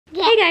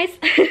Hi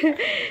guys.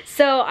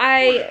 So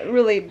I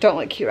really don't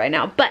look cute right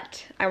now,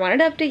 but I wanted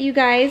to update you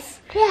guys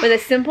with a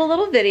simple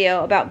little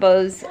video about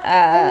Beau's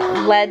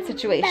lead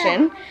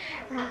situation.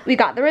 We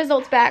got the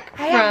results back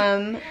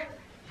from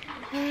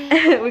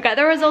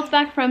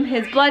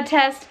his blood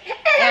test,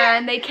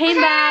 and they came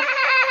back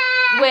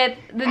with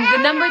the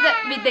number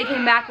that they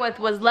came back with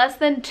was less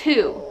than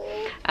 2.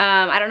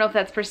 I don't know if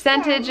that's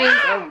percentages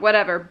or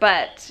whatever,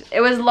 but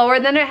it was lower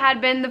than it had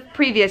been the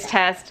previous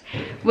test,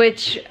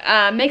 which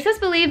makes us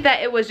believe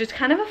that it was just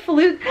kind of a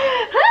fluke.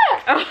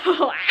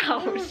 Oh,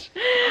 ouch.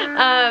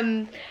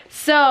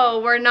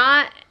 So we're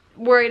not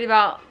worried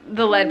about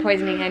the lead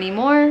poisoning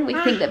anymore. We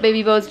think that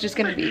baby Beau's just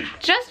gonna be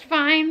just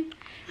fine.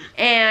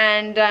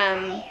 And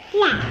I'm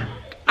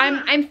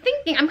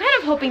kind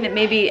of hoping that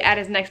maybe at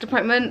his next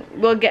appointment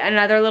we'll get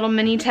another little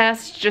mini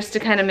test just to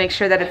kind of make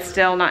sure that it's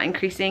still not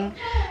increasing.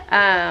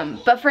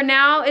 But for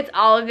now, it's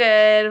all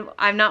good.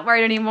 I'm not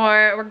worried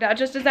anymore. It worked out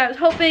just as I was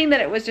hoping,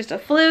 that it was just a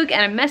fluke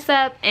and a mess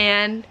up,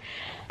 and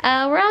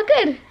we're all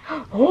good.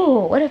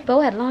 Oh, what if Beau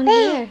had long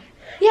hair?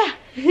 Yeah.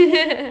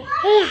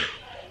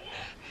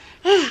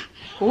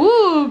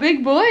 Ooh,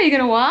 big boy, you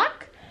gonna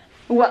walk?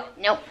 Well,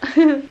 nope.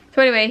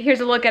 So anyway,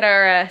 here's a look at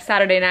our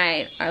Saturday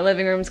night. Our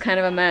living room's kind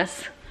of a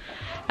mess.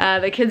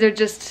 The kids are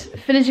just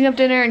finishing up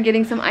dinner and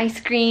getting some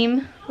ice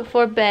cream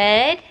before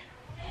bed.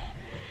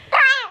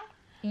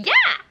 Yeah!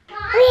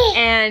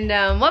 And,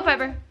 what,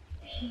 Piper?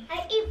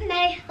 I eat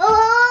my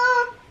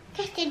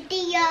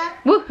quesadilla.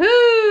 Woohoo!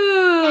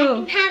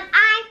 I can have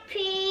ice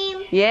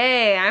cream.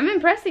 Yay, I'm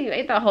impressed that you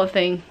ate that whole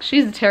thing.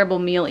 She's a terrible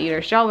meal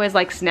eater. She always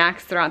likes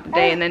snacks throughout the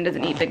day and then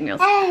doesn't eat big meals.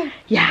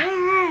 Yeah.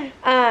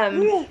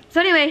 So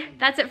anyway,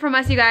 that's it from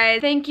us, you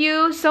guys. Thank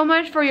you so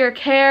much for your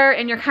care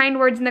and your kind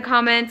words in the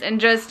comments, and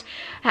just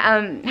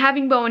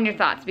having Beau in your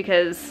thoughts,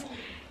 because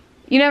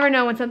you never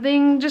know when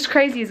something just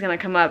crazy is gonna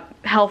come up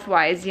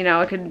health-wise. You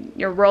know,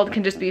 your world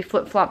can just be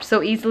flip-flopped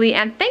so easily,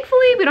 and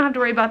thankfully we don't have to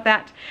worry about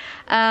that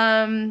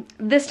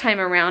this time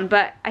around.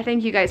 But I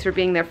thank you guys for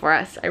being there for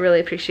us. I really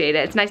appreciate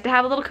it. It's nice to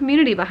have a little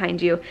community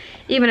behind you,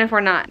 even if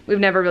we've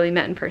never really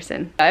met in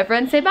person.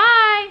 Everyone say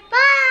bye.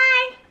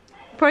 Bye.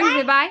 Porgy,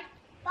 say bye.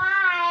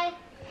 Bye.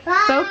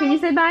 Bye. Beau, can you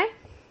say bye?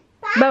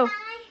 Bye.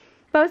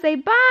 Beau, say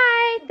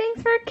bye.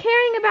 Thanks for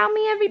caring about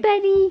me,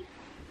 everybody.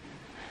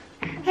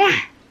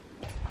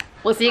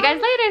 We'll see you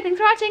guys later. Thanks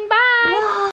for watching. Bye.